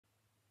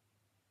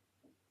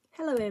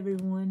Hello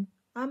everyone,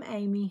 I'm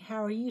Amy.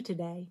 How are you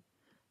today?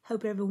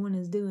 Hope everyone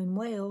is doing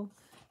well.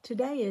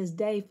 Today is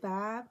day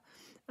 5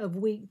 of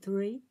week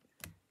 3.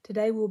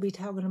 Today we'll be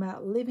talking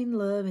about living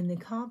love in the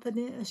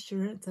confident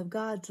assurance of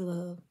God's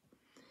love.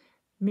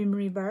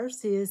 Memory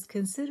verse is,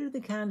 consider the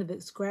kind of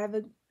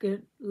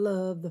extravagant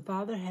love the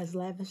Father has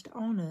lavished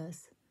on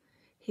us.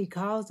 He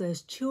calls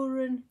us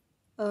children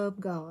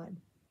of God.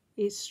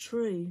 It's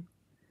true.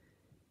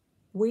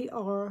 We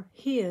are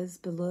His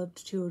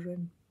beloved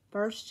children.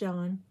 1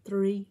 John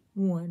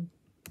 3:1.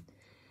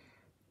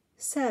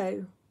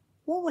 So,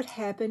 what would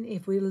happen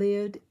if we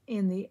lived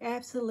in the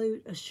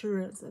absolute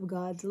assurance of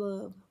God's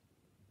love?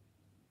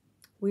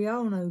 We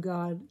all know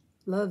God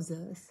loves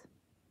us.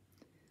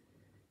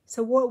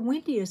 So what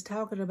Wendy is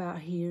talking about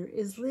here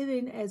is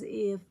living as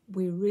if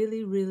we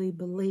really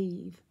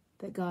believe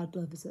that God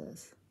loves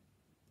us.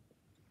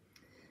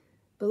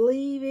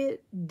 Believe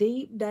it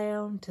deep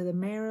down to the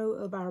marrow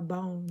of our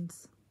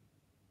bones.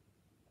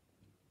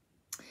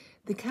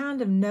 The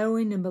kind of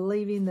knowing and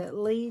believing that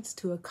leads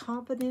to a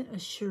confident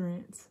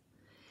assurance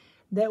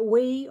that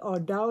we are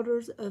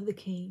daughters of the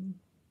King.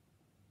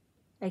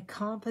 A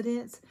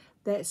confidence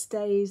that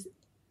stays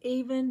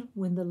even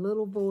when the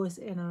little voice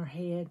in our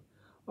head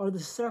or the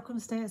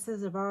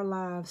circumstances of our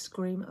lives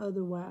scream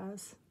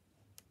otherwise.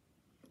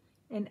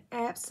 An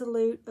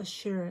absolute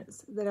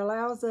assurance that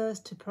allows us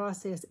to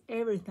process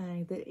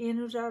everything that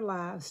enters our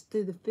lives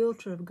through the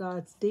filter of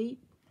God's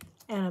deep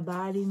and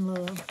abiding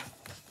love.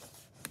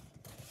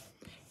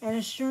 An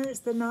assurance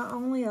that not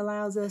only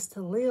allows us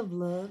to live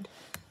loved,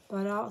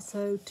 but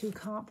also to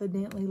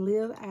confidently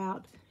live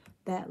out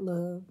that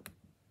love.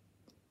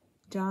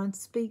 John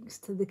speaks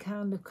to the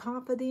kind of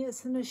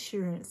confidence and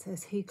assurance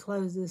as he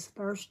closes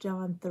 1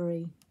 John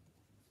 3.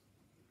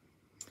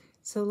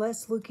 So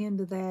let's look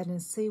into that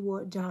and see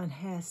what John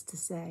has to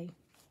say.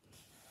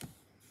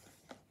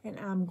 And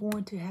I'm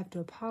going to have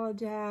to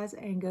apologize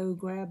and go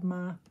grab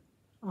my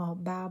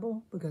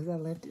Bible because I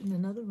left it in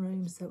another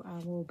room, so I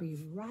will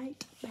be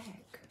right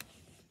back.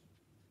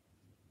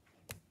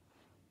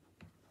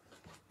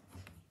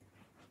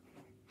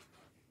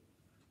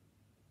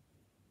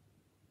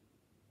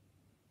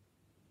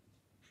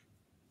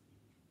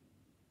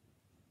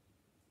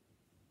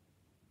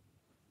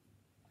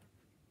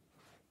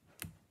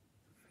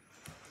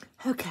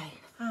 Okay,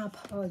 I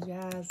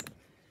apologize.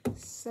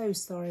 So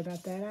sorry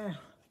about that. I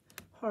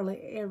hardly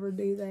ever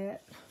do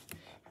that.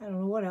 I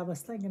don't know what I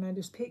was thinking. I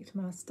just picked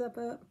my stuff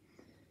up.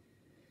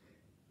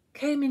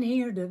 Came in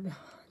here to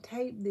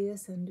tape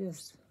this and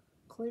just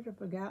clear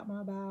forgot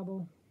my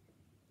Bible.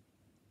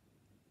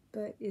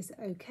 But it's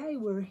okay.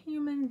 We're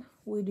human.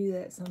 We do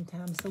that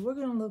sometimes. So we're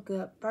going to look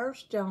up 1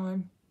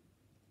 John.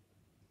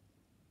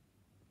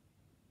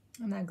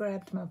 And I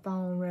grabbed my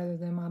phone rather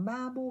than my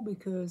Bible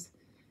because,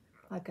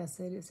 like I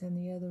said, it's in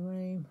the other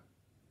room.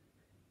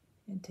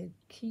 And to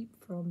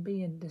keep from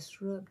being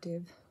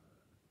disruptive,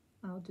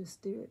 I'll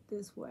just do it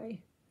this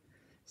way.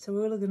 So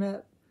we're looking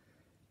up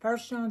 1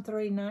 John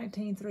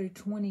 3:19 through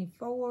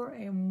 24,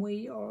 and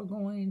we are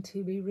going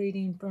to be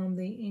reading from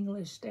the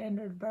English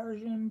Standard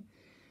Version,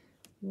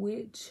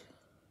 which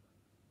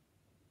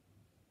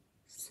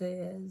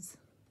says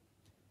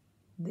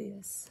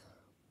this.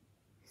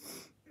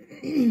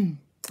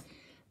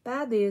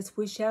 By this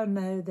we shall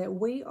know that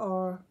we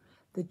are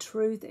the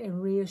truth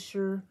and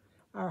reassure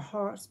our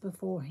hearts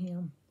before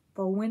Him.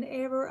 For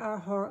whenever our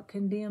heart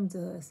condemns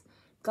us,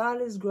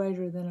 God is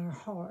greater than our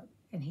heart,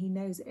 and He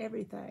knows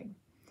everything.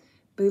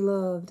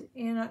 Beloved,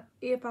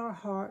 if our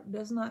heart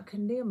does not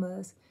condemn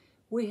us,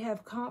 we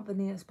have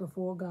confidence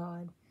before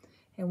God,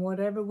 and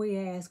whatever we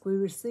ask we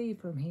receive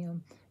from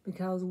Him,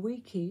 because we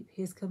keep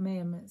His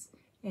commandments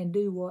and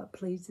do what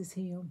pleases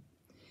Him.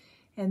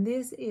 And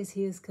this is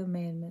His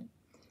commandment,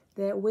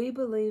 that we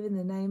believe in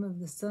the name of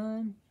the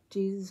Son,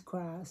 Jesus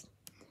Christ,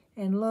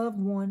 and love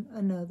one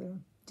another,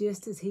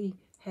 just as He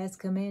has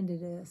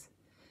commanded us.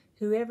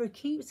 Whoever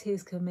keeps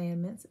His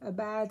commandments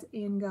abides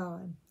in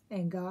God,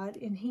 and God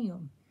in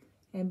him.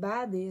 And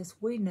by this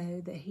we know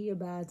that He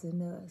abides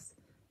in us,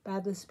 by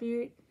the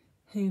Spirit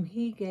whom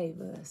He gave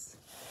us.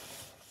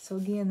 So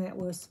again, that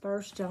was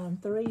 1 John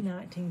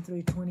 3:19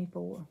 through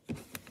 24.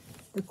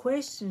 The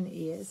question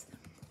is,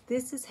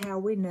 this is how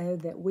we know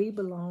that we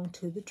belong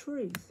to the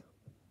truth.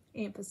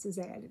 Emphasis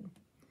added.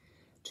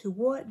 To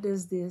what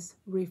does this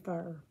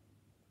refer?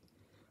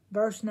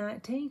 Verse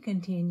 19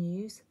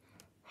 continues,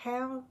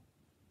 how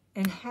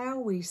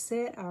we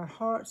set our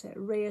hearts at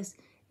rest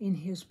in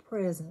His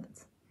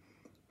presence.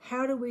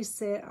 How do we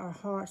set our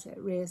hearts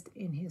at rest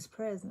in His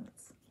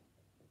presence?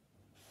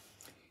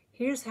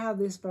 Here's how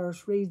this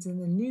verse reads in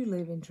the New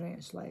Living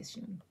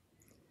Translation.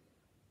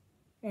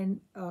 And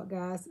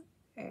guys,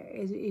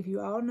 if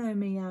you all know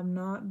me, I'm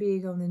not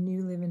big on the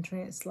New Living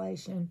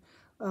Translation.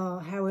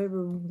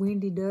 However,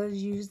 Wendy does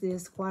use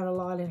this quite a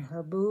lot in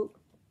her book,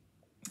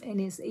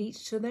 and it's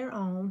each to their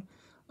own.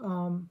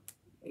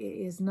 It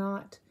is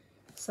not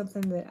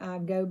something that I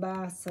go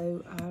by,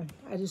 so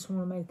I just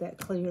want to make that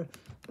clear.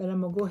 But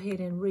I'm going to go ahead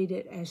and read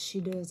it as she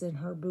does in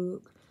her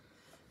book.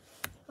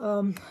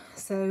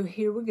 So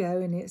here we go,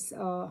 and it's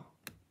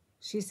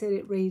she said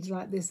it reads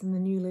like this in the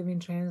New Living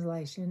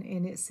Translation,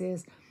 and it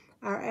says,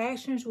 "Our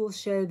actions will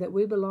show that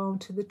we belong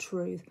to the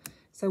truth,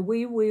 so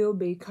we will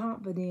be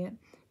confident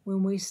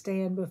when we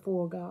stand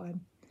before God."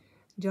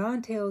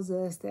 John tells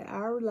us that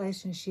our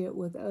relationship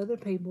with other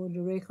people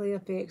directly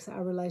affects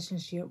our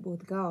relationship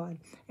with God.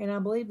 And I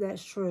believe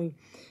that's true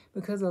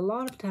because a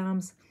lot of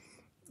times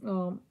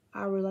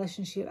our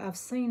relationship, I've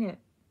seen it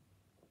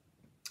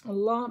a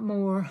lot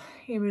more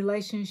in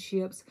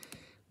relationships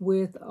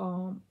with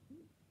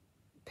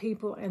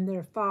people and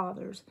their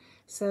fathers.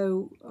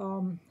 So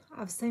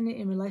I've seen it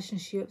in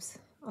relationships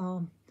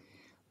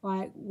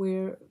like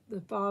where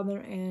the father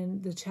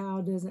and the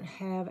child doesn't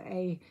have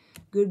a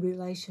good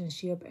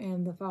relationship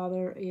and the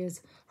father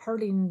is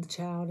hurting the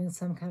child in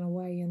some kind of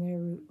way and their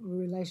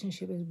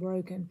relationship is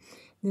broken.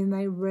 Then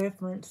they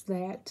reference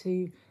that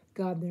to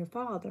God their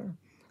Father.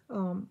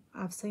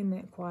 I've seen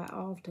that quite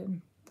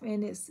often.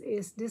 And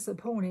it's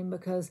disappointing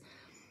because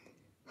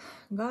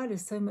God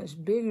is so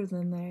much bigger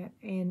than that,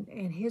 and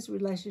his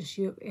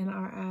relationship in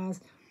our eyes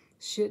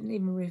shouldn't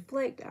even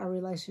reflect our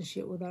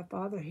relationship with our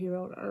Father here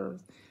on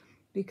earth,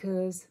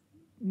 because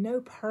no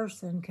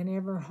person can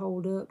ever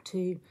hold up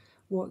to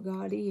what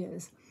God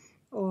is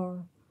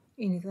or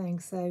anything.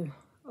 So,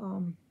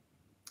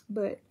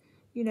 but,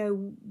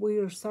 we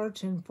are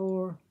searching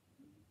for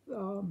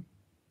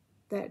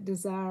that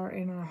desire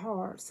in our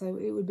heart. So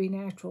it would be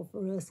natural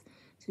for us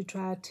to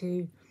try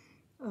to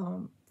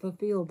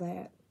fulfill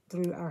that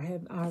through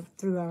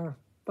through our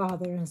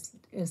Father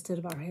instead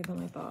of our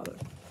Heavenly Father.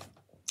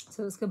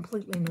 So it's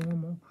completely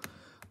normal.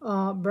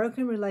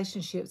 Broken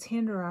relationships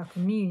hinder our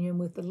communion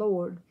with the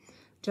Lord.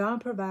 John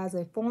provides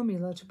a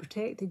formula to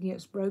protect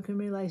against broken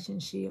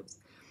relationships.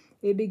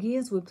 It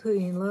begins with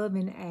putting love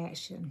in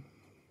action.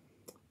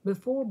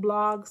 Before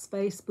blogs,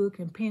 Facebook,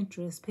 and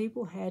Pinterest,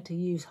 people had to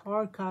use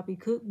hard copy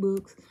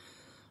cookbooks,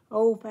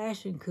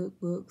 old-fashioned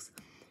cookbooks.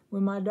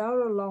 When my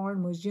daughter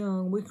Lauren was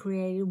young, we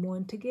created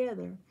one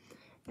together,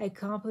 a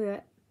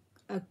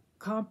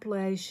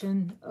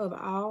compilation of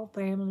all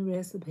family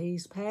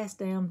recipes passed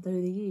down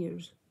through the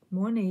years.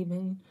 One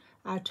evening,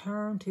 I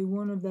turned to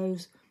one of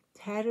those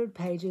tattered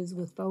pages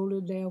with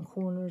folded down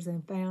corners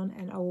and found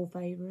an old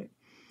favorite.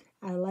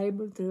 I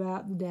labored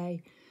throughout the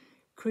day,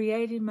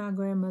 creating my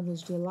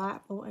grandmother's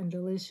delightful and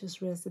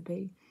delicious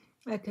recipe.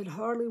 I could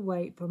hardly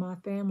wait for my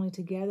family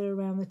to gather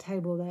around the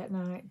table that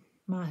night.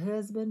 My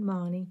husband,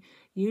 Monty,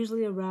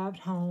 usually arrived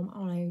home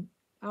on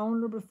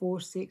or before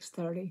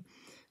 6:30,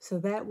 so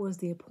that was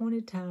the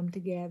appointed time to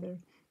gather.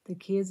 The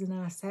kids and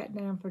I sat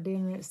down for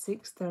dinner at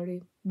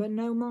 6:30, but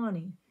no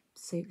Monty.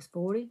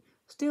 6:40,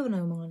 still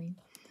no Monty.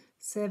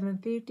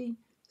 7:50,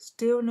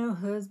 still no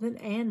husband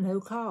and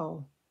no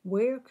call.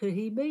 Where could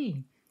he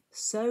be?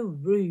 So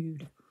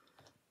rude.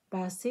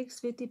 By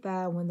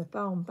 6:55, when the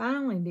phone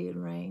finally did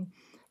ring,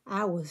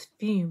 I was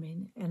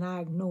fuming and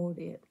I ignored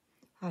it.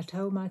 I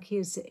told my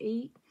kids to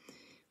eat.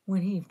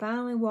 When he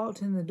finally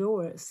walked in the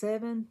door at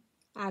 7,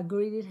 I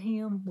greeted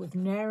him with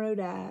narrowed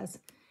eyes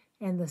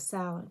and the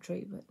silent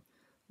treatment.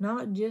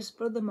 Not just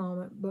for the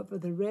moment, but for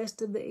the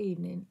rest of the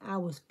evening, I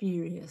was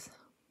furious.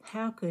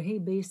 How could he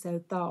be so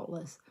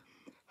thoughtless?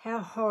 How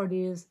hard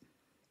it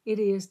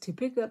is to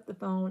pick up the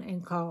phone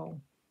and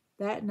call.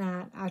 That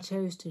night, I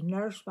chose to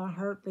nurse my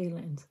hurt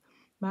feelings.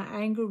 My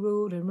anger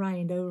ruled and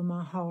reigned over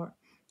my heart.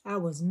 I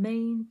was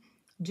mean,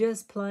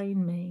 just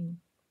plain mean.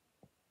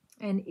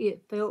 And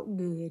it felt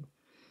good.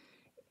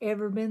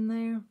 Ever been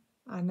there?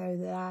 I know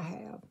that I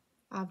have.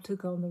 I've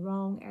took on the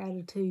wrong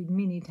attitude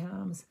many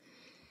times.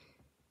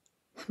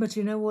 But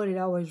you know what? It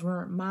always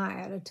ruined my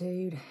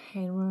attitude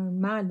and ruined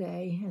my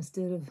day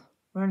instead of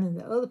ruining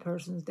the other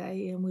person's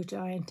day in which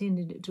I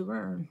intended it to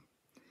ruin.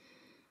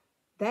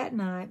 That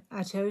night,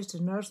 I chose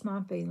to nurse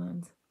my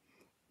feelings.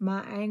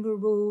 My anger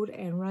ruled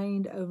and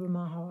reigned over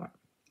my heart.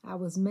 I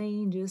was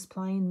mean, just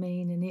plain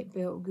mean, and it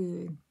felt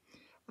good.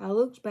 I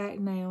looked back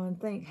now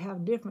and think how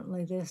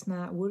differently this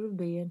night would have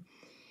been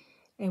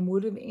and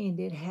would have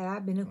ended had I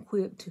been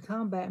equipped to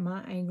combat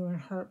my anger and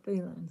hurt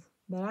feelings.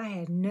 But I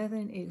had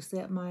nothing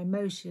except my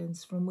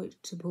emotions from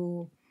which to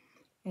pull,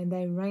 and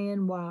they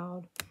ran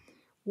wild.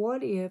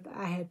 What if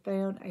I had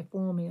found a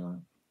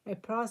formula, a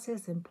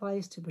process in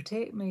place to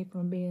protect me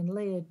from being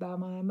led by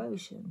my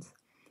emotions?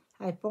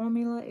 A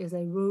formula is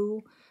a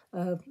rule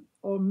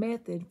or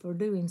method for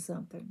doing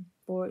something.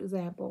 For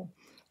example,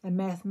 a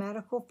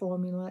mathematical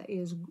formula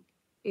is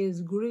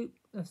a group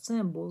of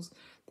symbols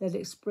that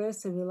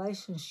express a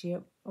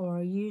relationship or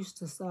are used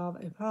to solve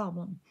a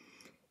problem.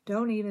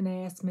 Don't even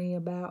ask me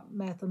about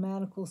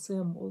mathematical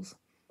symbols.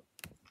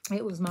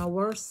 It was my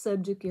worst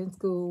subject in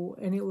school,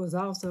 and it was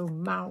also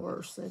my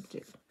worst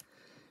subject.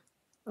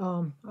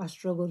 I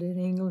struggled in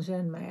English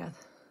and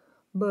math.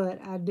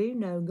 But I do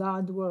know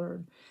God's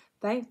Word.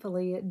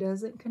 Thankfully, it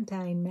doesn't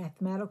contain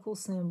mathematical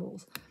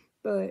symbols,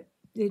 but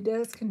it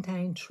does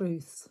contain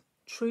truths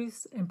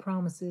and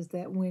promises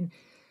that when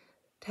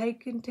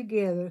taken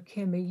together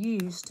can be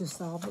used to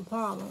solve a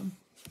problem.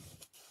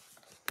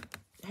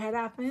 Had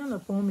I found a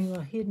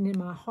formula hidden in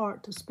my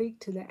heart to speak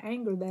to the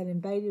anger that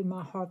invaded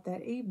my heart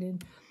that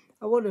evening,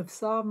 I would have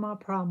solved my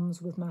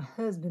problems with my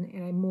husband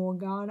in a more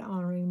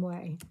God-honoring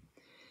way.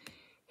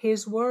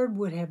 His word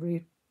would have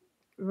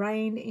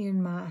reined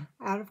in my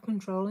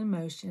out-of-control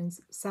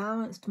emotions,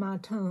 silenced my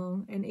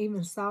tongue, and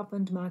even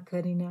softened my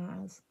cutting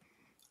eyes.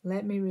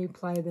 Let me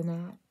replay the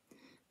night,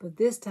 but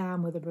this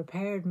time with a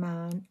prepared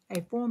mind,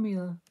 a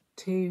formula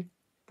to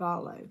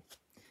follow.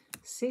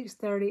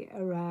 6:30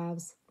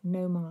 arrives,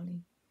 no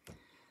money.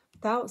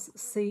 Thoughts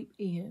seep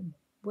in.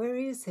 Where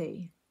is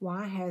he?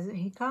 Why hasn't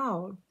he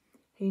called?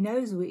 He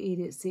knows we eat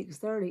at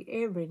 6:30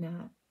 every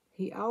night.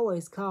 He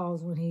always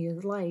calls when he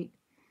is late.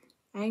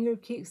 Anger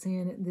kicks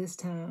in at this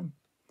time.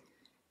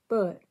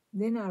 But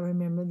then I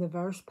remember the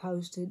verse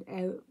posted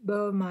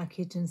above my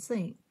kitchen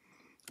sink.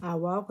 I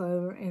walk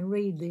over and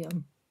read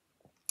them.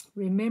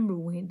 Remember,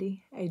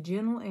 Wendy, a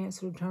gentle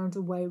answer turns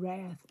away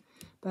wrath,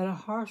 but a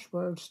harsh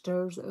word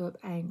stirs up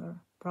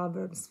anger.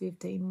 Proverbs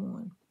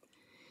 15:1.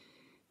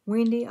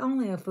 Wendy,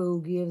 only a fool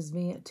gives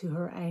vent to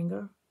her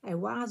anger. A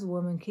wise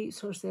woman keeps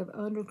herself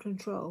under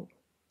control.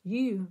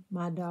 You,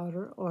 my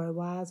daughter, are a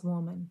wise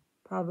woman.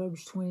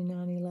 Proverbs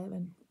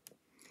 29:11.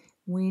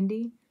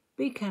 Wendy,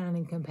 be kind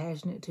and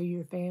compassionate to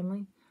your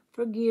family.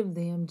 Forgive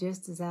them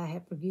just as I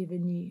have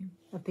forgiven you.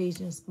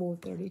 Ephesians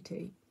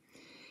 4:32.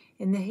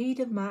 In the heat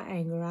of my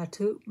anger, I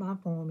took my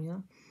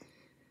formula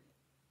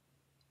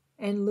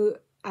and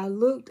I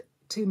looked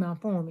to my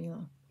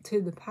formula,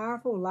 to the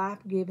powerful,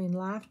 life-giving,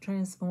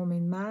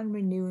 life-transforming,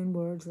 mind-renewing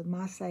words of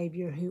my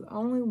Savior who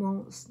only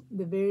wants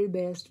the very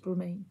best for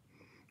me,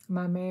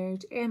 my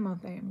marriage, and my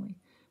family.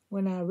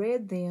 When I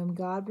read them,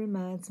 God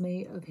reminds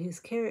me of His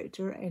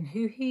character and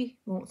who He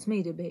wants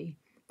me to be.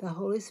 The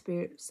Holy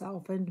Spirit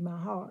softened my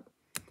heart.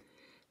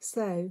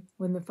 So,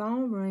 when the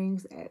phone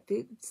rings at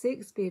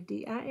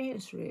 6:50, I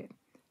answer it.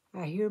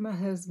 I hear my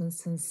husband's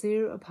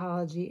sincere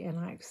apology and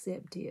I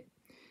accept it.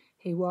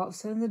 He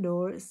walks in the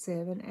door at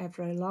 7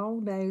 after a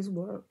long day's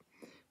work,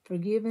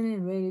 forgiven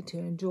and ready to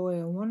enjoy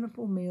a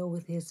wonderful meal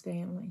with his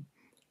family,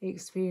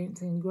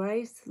 experiencing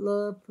grace,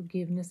 love,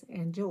 forgiveness,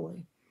 and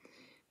joy,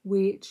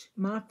 which,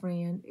 my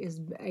friend,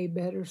 is a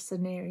better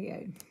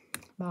scenario.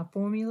 My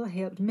formula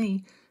helped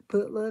me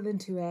put love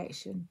into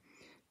action,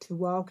 to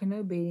walk in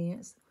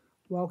obedience.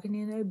 Walking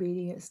in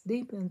obedience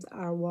deepens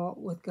our walk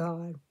with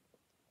God.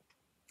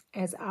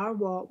 As our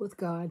walk with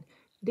God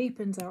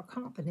deepens, our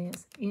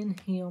confidence in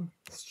Him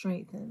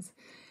strengthens.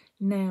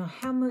 Now,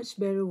 how much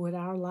better would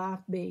our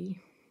life be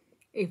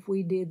if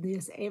we did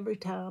this every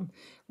time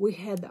we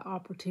had the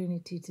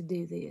opportunity to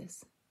do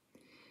this?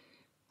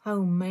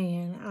 Oh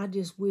man, I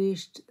just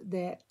wished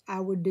that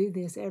I would do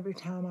this every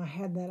time I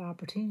had that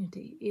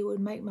opportunity. It would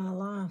make my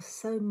life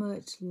so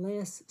much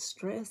less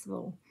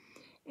stressful.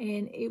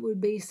 And it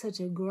would be such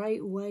a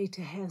great way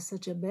to have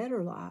such a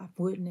better life,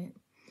 wouldn't it?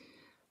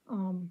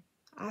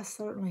 I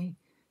certainly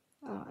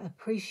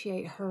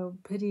appreciate her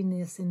putting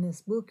this in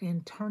this book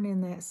and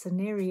turning that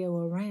scenario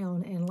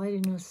around and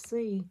letting us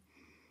see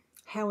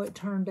how it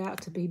turned out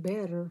to be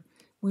better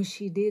when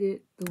she did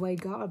it the way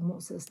God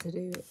wants us to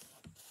do it.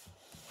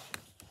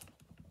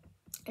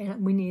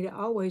 And we need to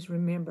always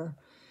remember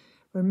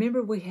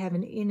we have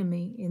an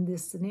enemy in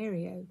this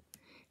scenario.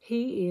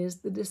 He is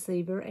the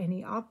deceiver and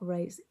he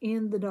operates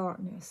in the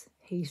darkness.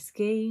 He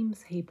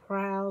schemes, he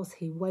prowls,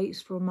 he waits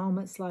for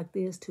moments like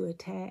this to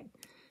attack,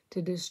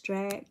 to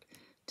distract,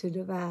 to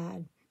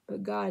divide.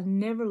 But God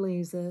never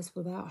leaves us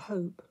without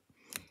hope.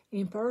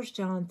 In 1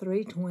 John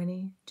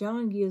 3:20,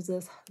 John gives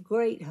us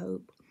great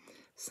hope.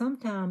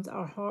 Sometimes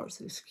our hearts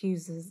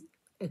accuses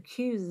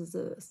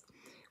us.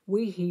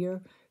 We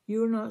hear,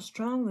 "You are not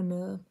strong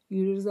enough.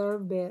 You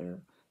deserve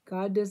better.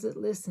 God doesn't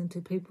listen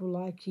to people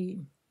like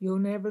you. You'll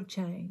never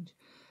change."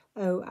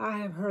 Oh, I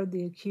have heard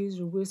the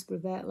accuser whisper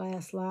that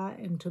last lie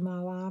into my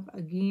life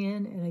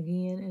again and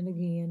again and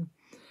again.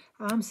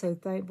 I'm so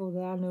thankful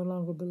that I no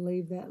longer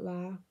believe that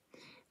lie.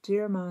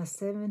 Jeremiah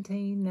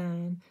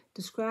 17:9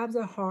 describes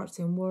our hearts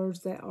in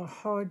words that are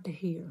hard to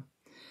hear.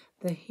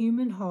 The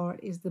human heart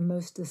is the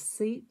most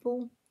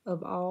deceitful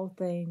of all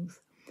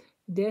things,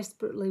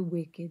 desperately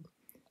wicked.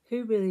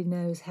 Who really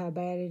knows how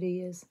bad it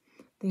is?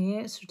 The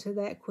answer to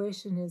that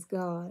question is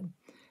God.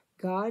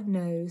 God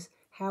knows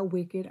how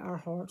wicked our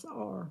hearts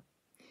are.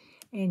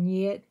 And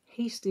yet,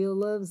 He still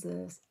loves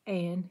us,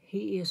 and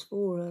He is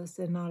for us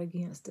and not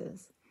against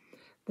us.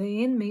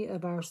 The enemy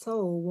of our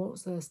soul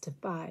wants us to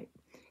fight.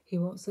 He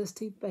wants us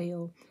to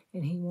fail,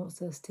 and he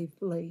wants us to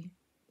flee.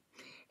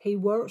 He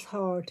works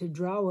hard to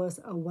draw us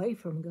away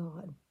from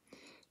God,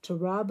 to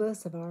rob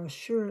us of our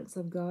assurance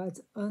of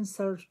God's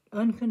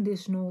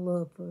unconditional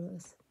love for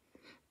us.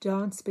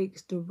 John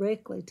speaks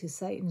directly to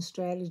Satan's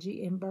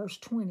strategy in verse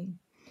 20.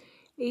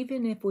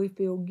 Even if we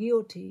feel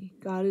guilty,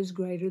 God is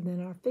greater than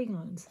our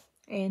feelings,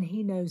 and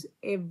He knows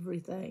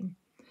everything.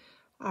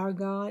 Our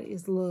God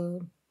is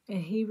love,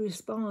 and He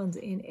responds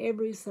in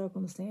every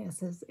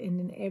circumstance and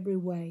in every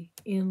way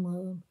in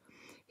love.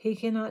 He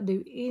cannot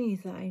do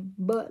anything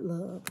but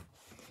love.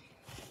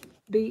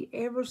 Be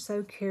ever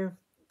so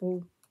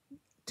careful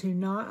to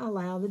not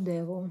allow the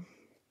devil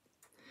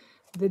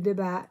the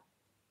divider,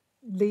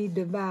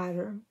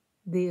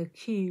 the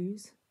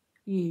accuse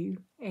you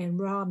and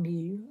rob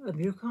you of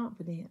your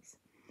confidence.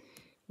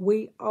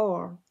 We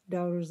are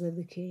daughters of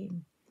the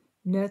King.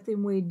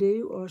 Nothing we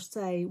do or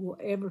say will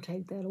ever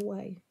take that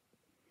away.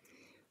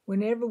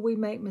 Whenever we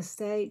make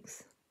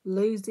mistakes,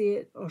 lose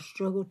it, or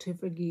struggle to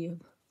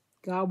forgive,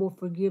 God will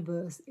forgive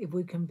us if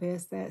we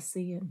confess that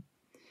sin.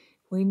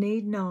 We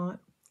need not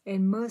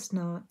and must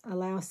not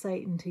allow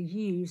Satan to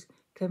use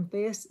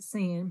confessed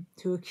sin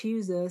to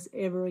accuse us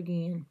ever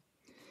again.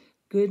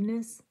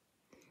 Goodness,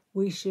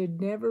 we should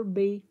never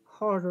be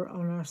harder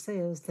on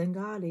ourselves than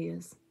God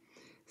is.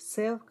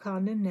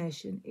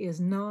 Self-condemnation is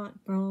not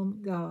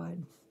from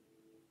God.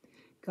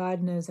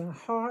 God knows our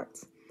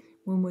hearts.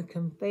 When we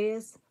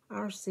confess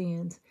our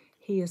sins,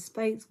 He is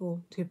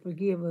faithful to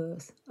forgive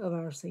us of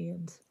our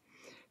sins,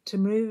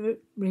 to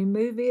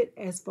remove it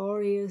as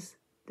far as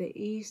the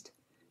east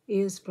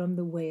is from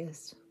the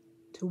west,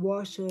 to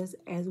wash us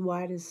as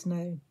white as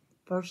snow.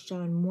 1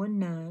 John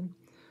 1:9,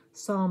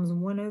 Psalms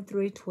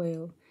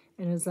 103:12,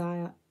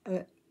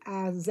 and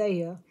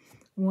Isaiah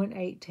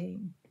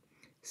 1:18.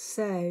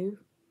 So,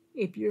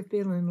 if you're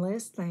feeling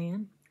less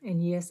than,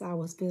 and yes, I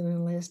was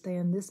feeling less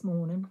than this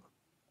morning,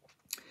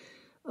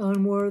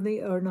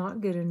 unworthy or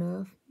not good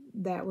enough,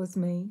 that was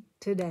me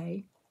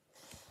today.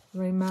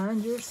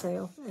 Remind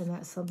yourself, and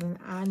that's something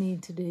I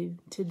need to do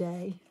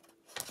today,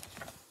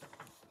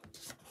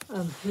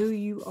 of who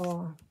you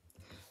are,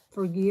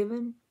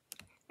 forgiven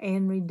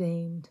and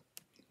redeemed,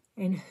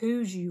 and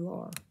whose you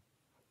are.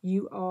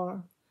 You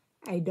are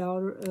a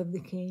daughter of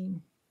the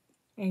King,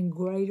 and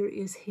greater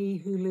is He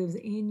who lives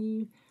in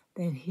you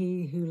than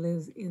he who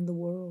lives in the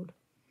world.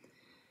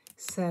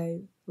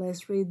 So,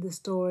 let's read the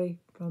story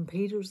from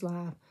Peter's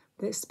life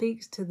that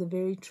speaks to the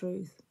very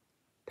truth.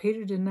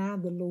 Peter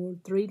denied the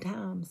Lord 3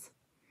 times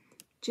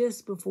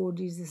just before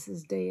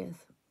Jesus'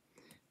 death.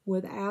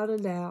 Without a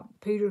doubt,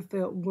 Peter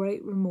felt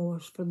great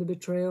remorse for the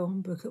betrayal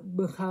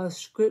because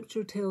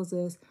Scripture tells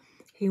us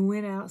he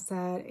went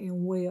outside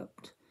and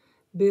wept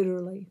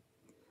bitterly.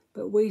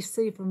 But we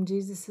see from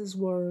Jesus'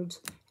 words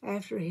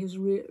after his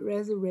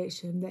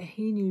resurrection that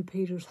he knew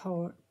Peter's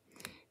heart.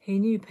 He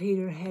knew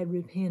Peter had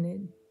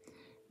repented.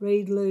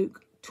 Read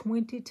Luke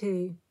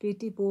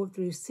 22:54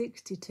 through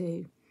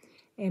 62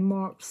 and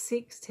Mark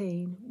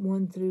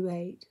 16:1 through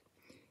 8.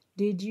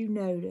 Did you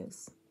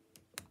notice?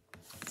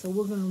 So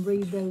we're going to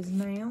read those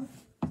now.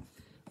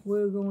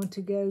 We're going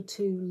to go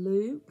to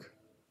Luke,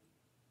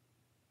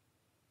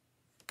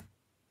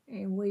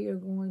 and we are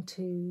going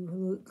to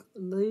look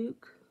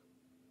Luke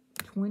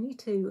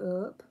 22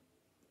 up,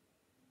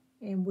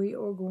 and we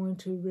are going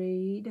to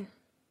read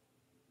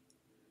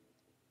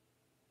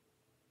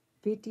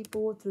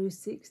 54 through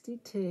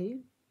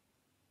 62,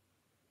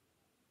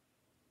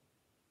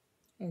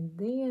 and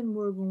then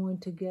we're going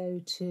to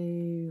go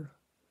to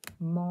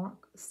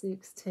Mark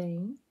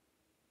 16,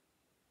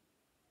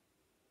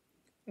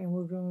 and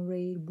we're going to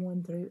read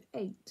 1 through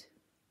 8.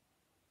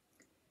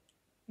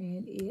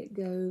 And it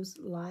goes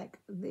like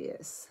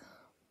this.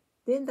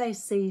 Then they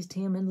seized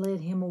him and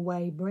led him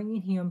away,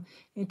 bringing him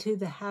into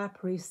the high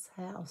priest's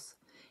house.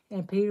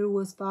 And Peter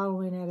was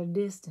following at a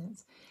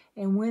distance.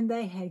 And when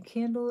they had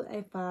kindled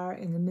a fire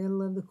in the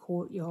middle of the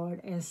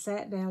courtyard and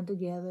sat down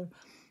together,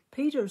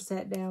 Peter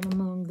sat down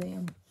among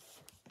them.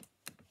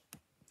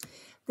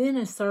 Then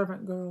a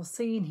servant girl,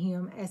 seeing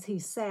him as he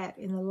sat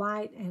in the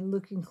light and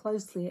looking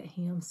closely at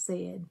him,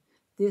 said,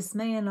 "This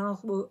man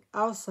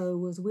also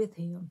was with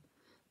him."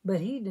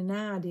 But he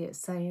denied it,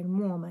 saying,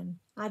 "Woman,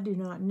 I do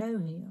not know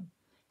him."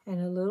 And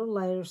a little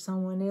later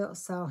someone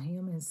else saw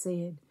him and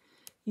said,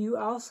 "You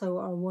also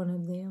are one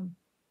of them."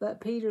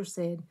 But Peter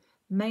said,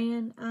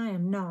 "Man, I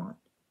am not."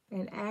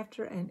 And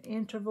after an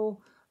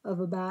interval of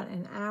about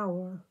an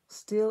hour,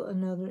 still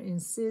another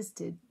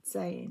insisted,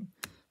 saying,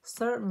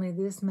 "Certainly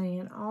this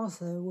man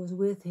also was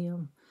with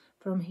him.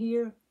 From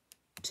here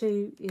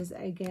too is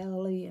a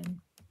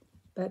Galilean."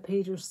 But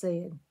Peter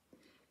said,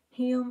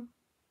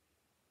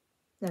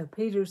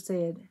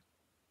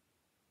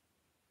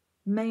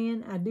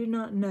 "Man, I do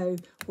not know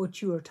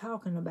what you are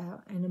talking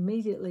about." And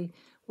immediately,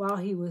 while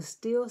he was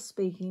still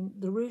speaking,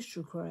 the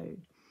rooster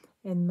crowed.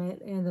 And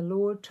the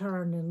Lord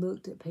turned and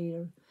looked at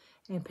Peter.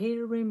 And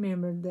Peter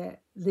remembered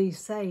that the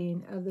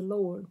saying of the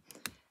Lord,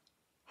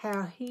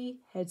 how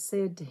he had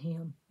said to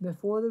him,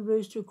 "Before the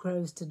rooster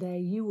crows today,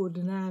 you will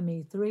deny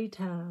me 3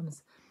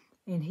 times."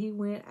 And he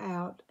went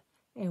out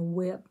and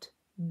wept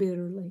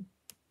bitterly.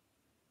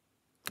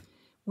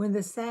 When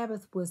the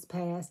Sabbath was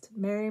past,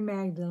 Mary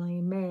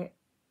Magdalene,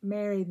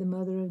 Mary the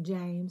mother of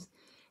James,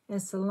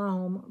 and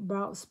Salome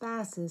brought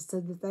spices so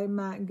that they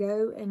might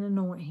go and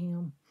anoint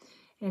him.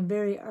 And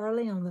very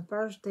early on the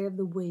first day of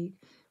the week,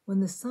 when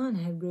the sun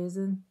had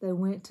risen, they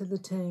went to the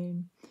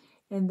tomb.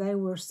 And they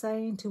were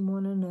saying to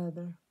one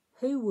another,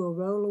 "Who will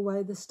roll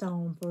away the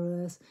stone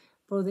for us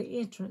for the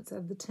entrance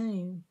of the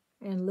tomb?"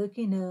 And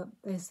looking up,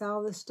 they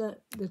saw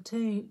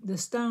the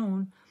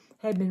stone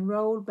had been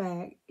rolled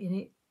back,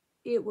 and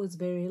it was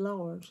very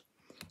large.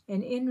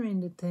 And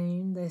entering the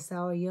tomb, they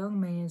saw a young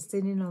man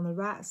sitting on the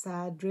right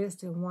side,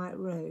 dressed in white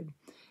robe,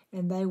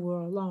 and they were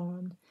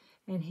alarmed.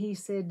 And he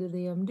said to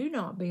them, "Do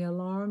not be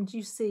alarmed.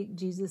 You seek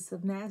Jesus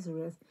of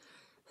Nazareth,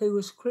 who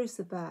was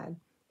crucified.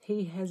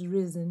 He has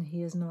risen.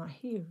 He is not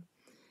here.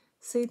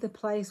 See the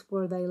place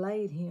where they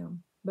laid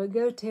him. But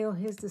go tell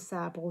his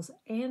disciples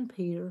and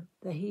Peter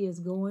that he is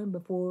going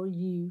before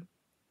you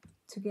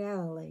to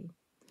Galilee.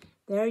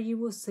 There you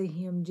will see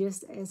him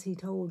just as he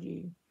told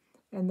you."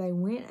 And they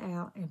went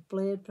out and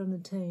fled from the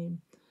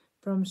tomb,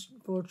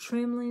 for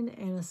trembling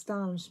and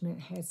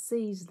astonishment had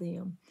seized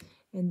them,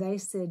 and they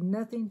said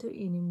nothing to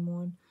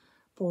anyone,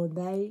 for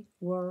they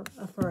were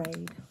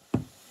afraid.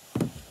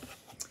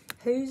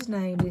 Whose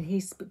name did he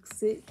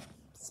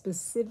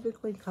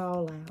specifically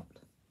call out?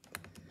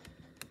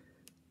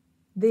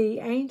 The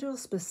angel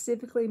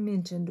specifically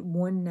mentioned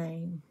one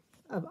name.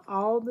 Of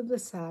all the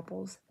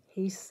disciples,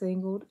 he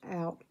singled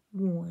out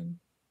one.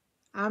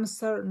 I'm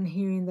certain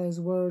hearing those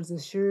words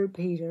assured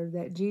Peter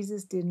that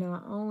Jesus did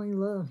not only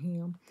love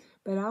him,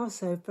 but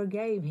also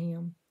forgave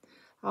him.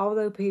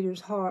 Although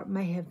Peter's heart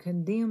may have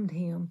condemned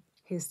him,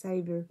 his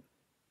Savior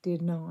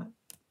did not.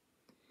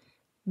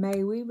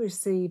 May we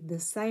receive the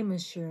same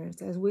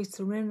assurance as we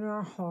surrender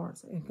our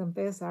hearts and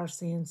confess our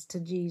sins to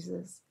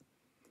Jesus.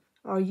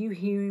 Are you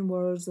hearing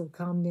words of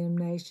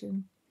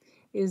condemnation?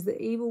 Is the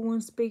evil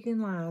one speaking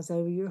lies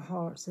over your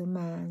hearts and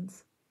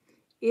minds?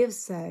 If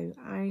so,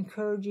 I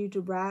encourage you to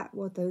write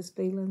what those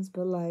feelings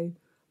below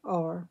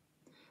are.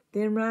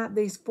 Then write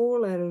these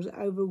 4 letters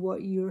over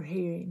what you're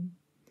hearing.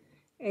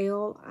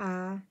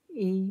 L-I-E-S.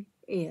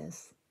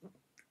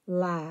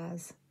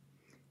 Lies.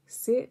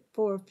 Sit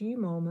for a few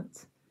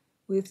moments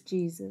with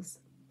Jesus.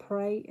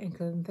 Pray and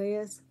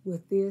confess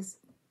with this.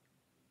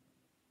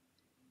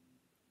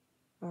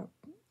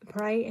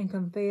 Pray and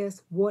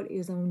confess what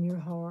is on your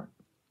heart.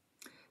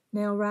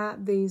 Now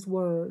write these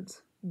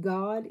words.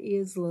 God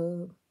is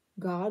love.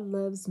 God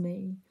loves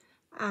me.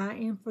 I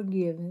am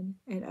forgiven.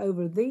 And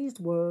over these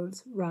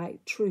words,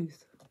 write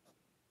truth.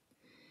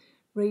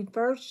 Read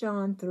 1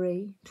 John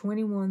 3,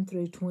 21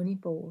 through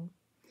 24.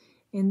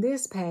 In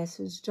this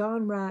passage,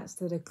 John writes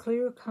that a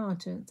clear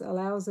conscience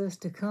allows us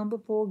to come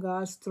before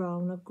God's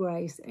throne of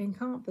grace and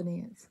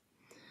confidence.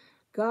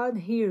 God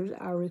hears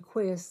our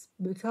requests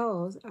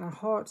because our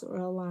hearts are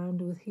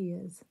aligned with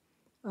His.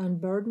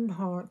 Unburdened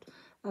hearts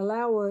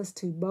allow us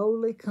to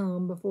boldly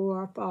come before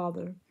our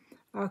Father.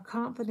 Our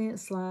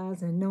confidence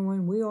lies in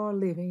knowing we are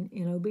living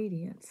in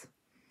obedience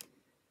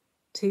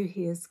to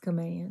His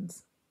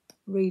commands.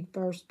 Read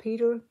 1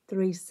 Peter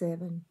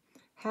 3:7.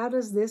 How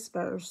does this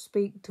verse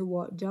speak to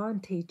what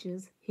John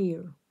teaches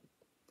here?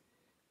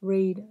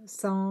 Read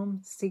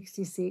Psalm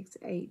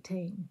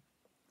 66:18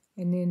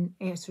 and then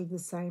answer the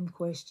same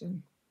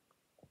question.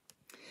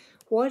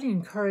 What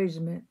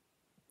encouragement!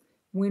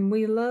 When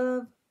we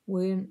love,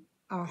 when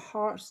our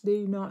hearts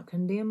do not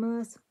condemn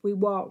us, we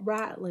walk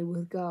rightly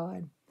with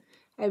God.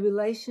 A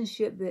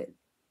relationship that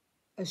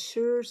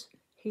assures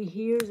He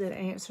hears and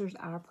answers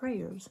our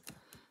prayers.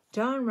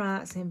 John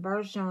writes in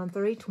 1 John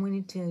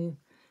 3:22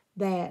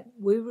 that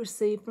we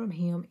receive from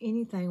Him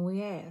anything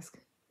we ask.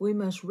 We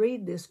must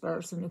read this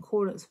verse in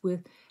accordance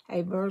with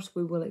a verse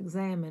we will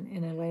examine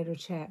in a later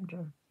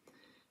chapter.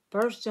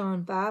 1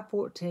 John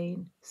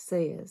 5:14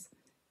 says,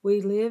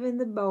 "We live in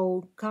the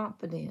bold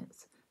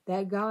confidence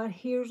that God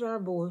hears our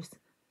voice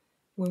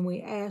when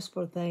we ask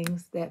for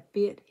things that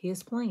fit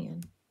His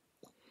plan."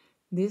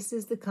 This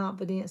is the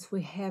confidence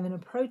we have in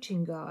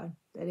approaching God,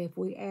 that if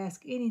we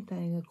ask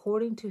anything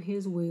according to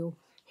His will,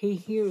 He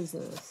hears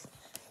us.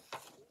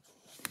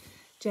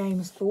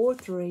 James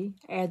 4:3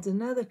 adds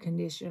another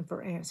condition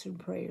for answered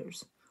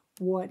prayers.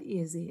 What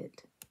is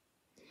it?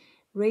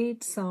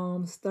 Read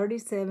Psalms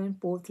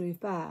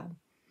 37:4-5,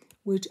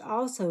 which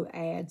also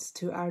adds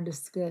to our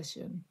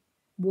discussion.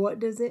 What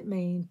does it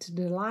mean to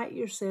delight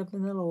yourself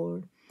in the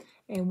Lord,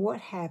 and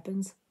what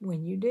happens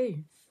when you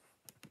do?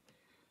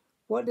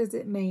 What does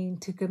it mean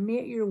to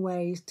commit your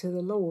ways to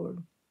the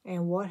Lord,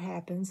 and what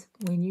happens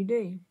when you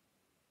do?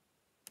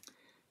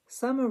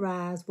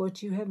 Summarize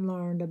what you have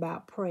learned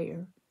about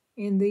prayer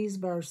in these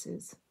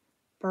verses.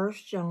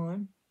 1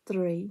 John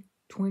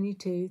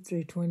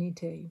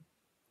 3:22-22.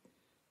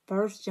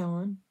 1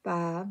 John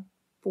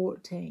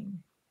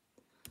 5:14.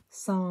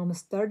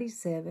 Psalms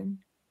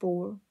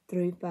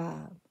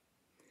 37:4-5.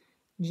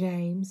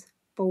 James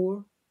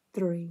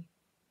 4:3.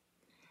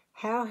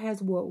 How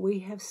has what we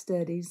have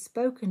studied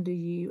spoken to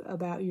you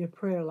about your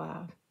prayer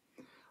life?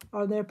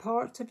 Are there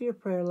parts of your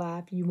prayer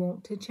life you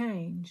want to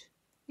change?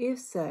 If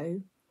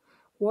so,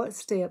 what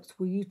steps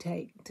will you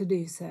take to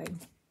do so?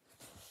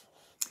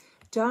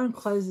 John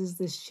closes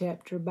this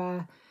chapter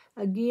by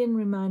again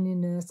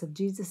reminding us of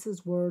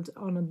Jesus' words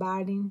on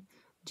abiding.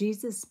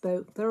 Jesus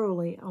spoke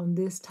thoroughly on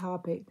this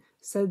topic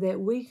so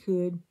that we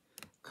could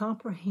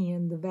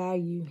comprehend the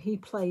value He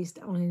placed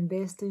on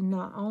investing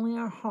not only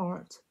our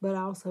hearts, but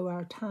also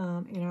our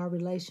time in our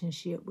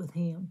relationship with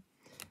Him.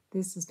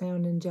 This is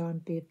found in John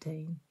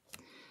 15.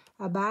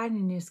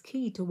 Abiding is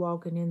key to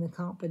walking in the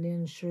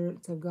confident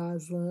assurance of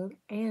God's love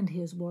and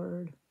His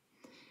Word.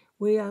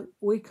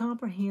 We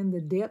comprehend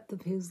the depth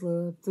of his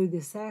love through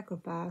the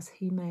sacrifice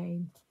he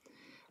made.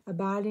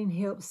 Abiding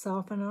helps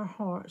soften our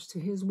hearts to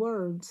his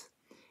words,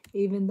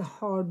 even the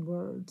hard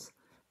words.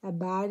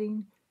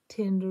 Abiding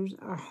tenders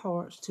our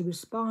hearts to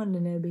respond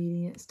in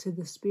obedience to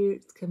the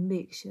Spirit's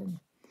conviction.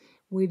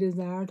 We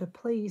desire to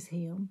please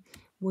him.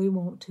 We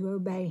want to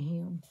obey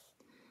him.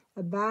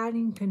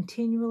 Abiding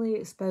continually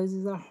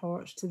exposes our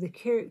hearts to the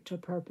character,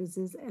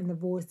 purposes, and the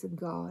voice of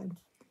God.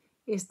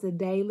 It's the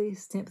daily,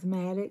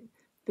 symptomatic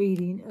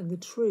feeding of the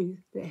truth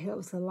that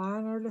helps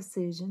align our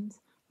decisions,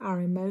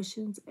 our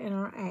emotions, and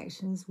our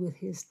actions with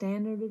his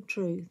standard of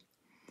truth.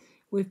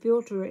 We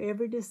filter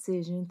every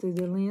decision through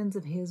the lens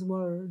of his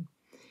word.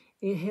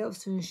 It helps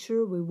to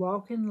ensure we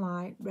walk in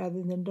light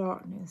rather than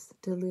darkness,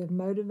 to live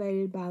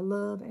motivated by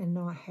love and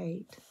not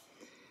hate.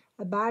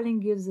 Abiding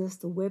gives us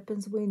the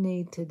weapons we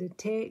need to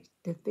detect,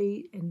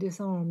 defeat, and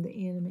disarm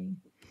the enemy.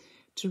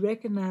 To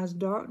recognize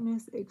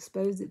darkness,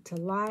 expose it to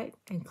light,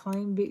 and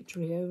claim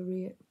victory over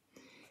it.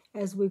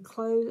 As we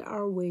close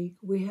our week,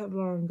 we have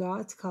learned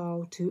God's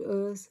call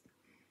to us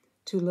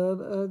to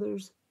love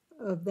others.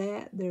 Of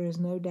that, there is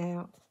no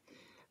doubt.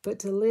 But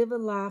to live a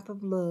life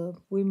of love,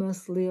 we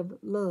must live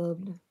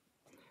loved.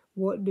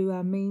 What do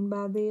I mean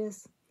by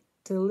this?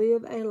 To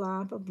live a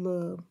life of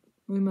love,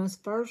 we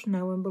must first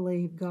know and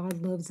believe God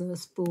loves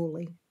us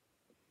fully,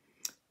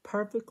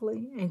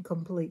 perfectly, and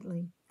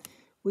completely.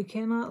 We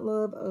cannot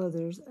love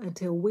others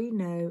until we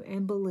know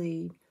and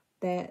believe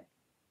that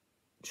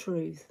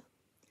truth.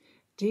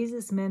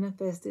 Jesus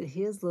manifested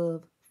his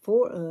love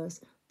for us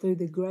through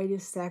the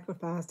greatest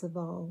sacrifice of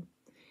all.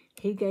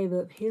 He gave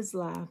up his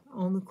life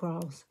on the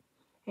cross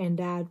and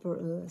died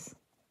for us.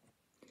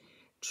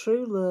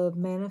 True love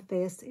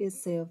manifests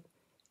itself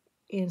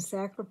in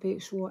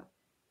sacrificial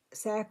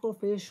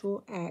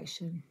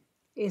action.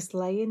 It's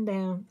laying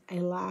down a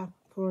life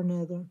for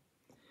another,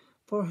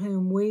 for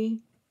whom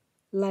we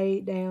lay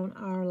down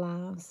our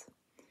lives.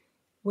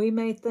 We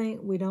may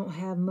think we don't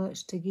have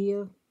much to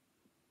give,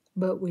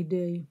 but we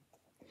do.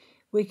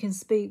 We can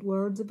speak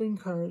words of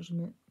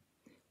encouragement.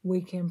 We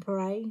can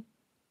pray.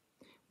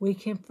 We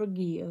can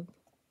forgive.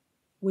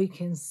 We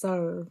can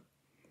serve.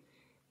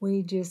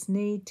 We just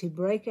need to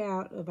break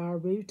out of our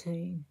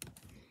routine.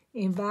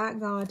 Invite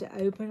God to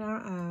open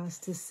our eyes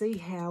to see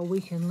how we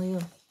can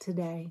live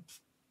today.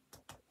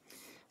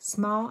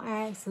 Small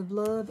acts of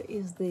love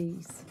is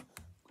these: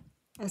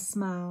 a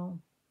smile,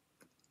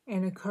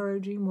 an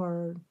encouraging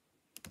word,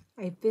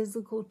 a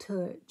physical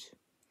touch,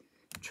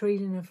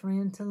 treating a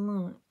friend to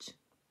lunch,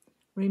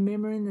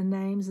 remembering the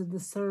names of the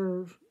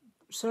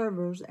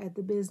servers at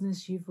the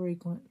business you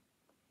frequent,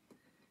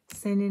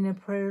 sending a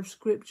prayer of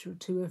scripture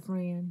to a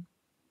friend,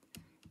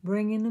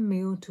 bringing a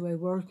meal to a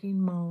working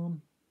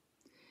mom.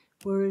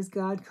 Where is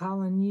God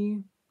calling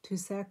you to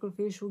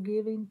sacrificial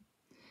giving?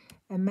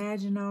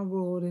 Imagine our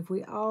world if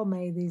we all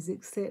made these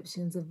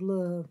exceptions of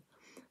love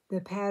the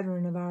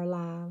pattern of our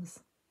lives.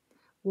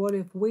 What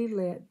if we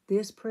let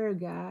this prayer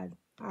guide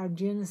our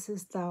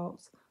Genesis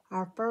thoughts,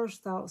 our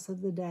first thoughts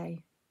of the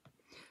day?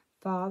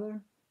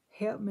 Father,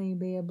 help me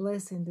be a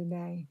blessing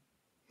today.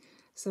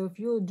 So if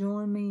you'll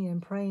join me in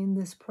praying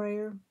this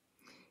prayer,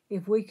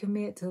 if we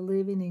commit to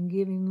living and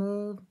giving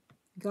love,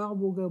 God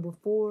will go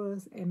before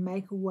us and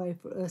make a way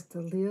for us to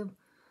live,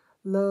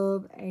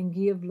 love, and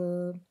give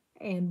love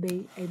and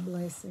be a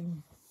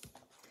blessing.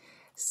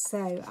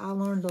 So I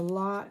learned a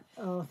lot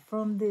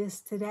from this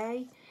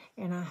today,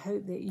 and I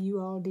hope that you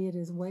all did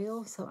as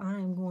well. So I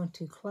am going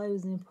to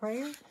close in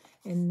prayer,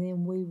 and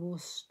then we will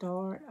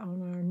start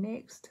on our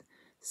next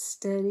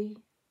study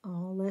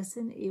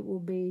lesson. It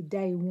will be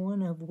day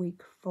 1 of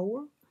week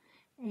 4,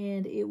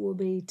 and it will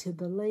be to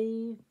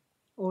believe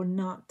or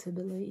not to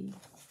believe.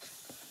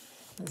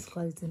 Let's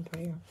close in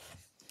prayer.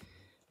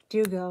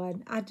 Dear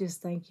God, I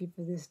just thank you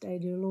for this day,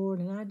 dear Lord,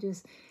 and I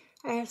just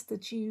ask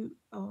that you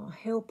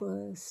help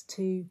us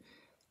to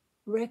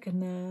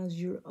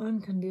recognize your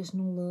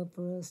unconditional love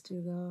for us,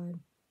 dear God.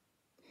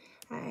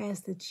 I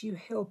ask that you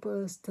help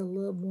us to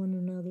love one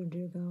another,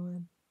 dear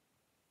God.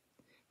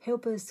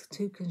 Help us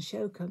to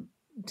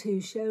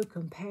show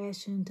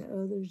compassion to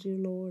others, dear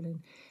Lord,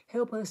 and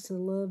help us to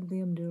love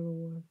them, dear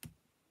Lord.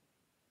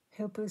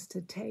 Help us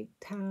to take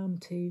time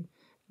to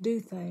do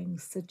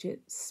things such as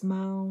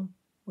smile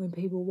when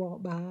people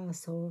walk by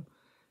us, or,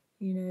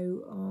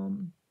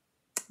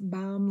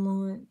 buy them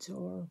lunch,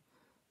 or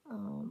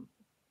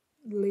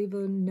leave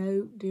a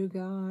note, dear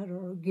God,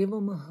 or give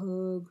them a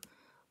hug.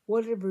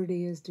 Whatever it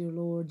is, dear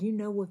Lord, you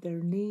know what their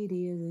need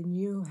is, and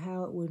you know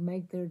how it would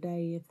make their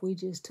day if we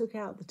just took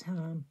out the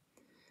time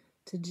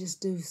to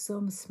just do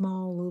some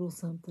small little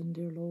something,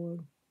 dear Lord.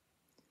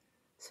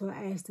 So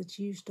I ask that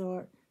you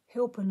start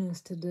helping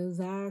us to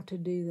desire to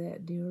do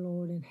that, dear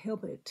Lord, and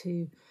help it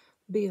to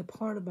be a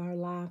part of our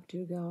life,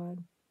 dear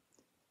God.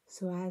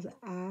 So as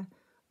I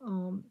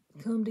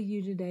come to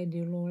you today,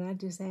 dear Lord, I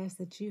just ask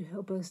that you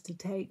help us to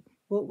take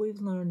what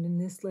we've learned in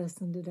this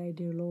lesson today,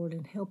 dear Lord,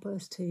 and help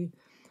us to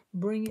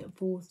bring it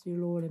forth, dear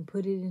Lord, and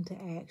put it into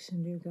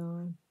action, dear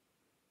God.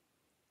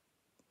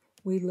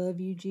 We love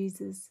you,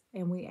 Jesus,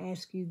 and we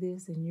ask you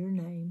this in your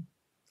name.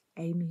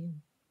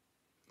 Amen.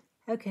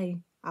 Okay,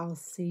 I'll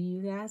see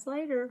you guys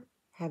later.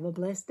 Have a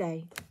blessed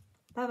day.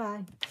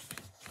 Bye-bye.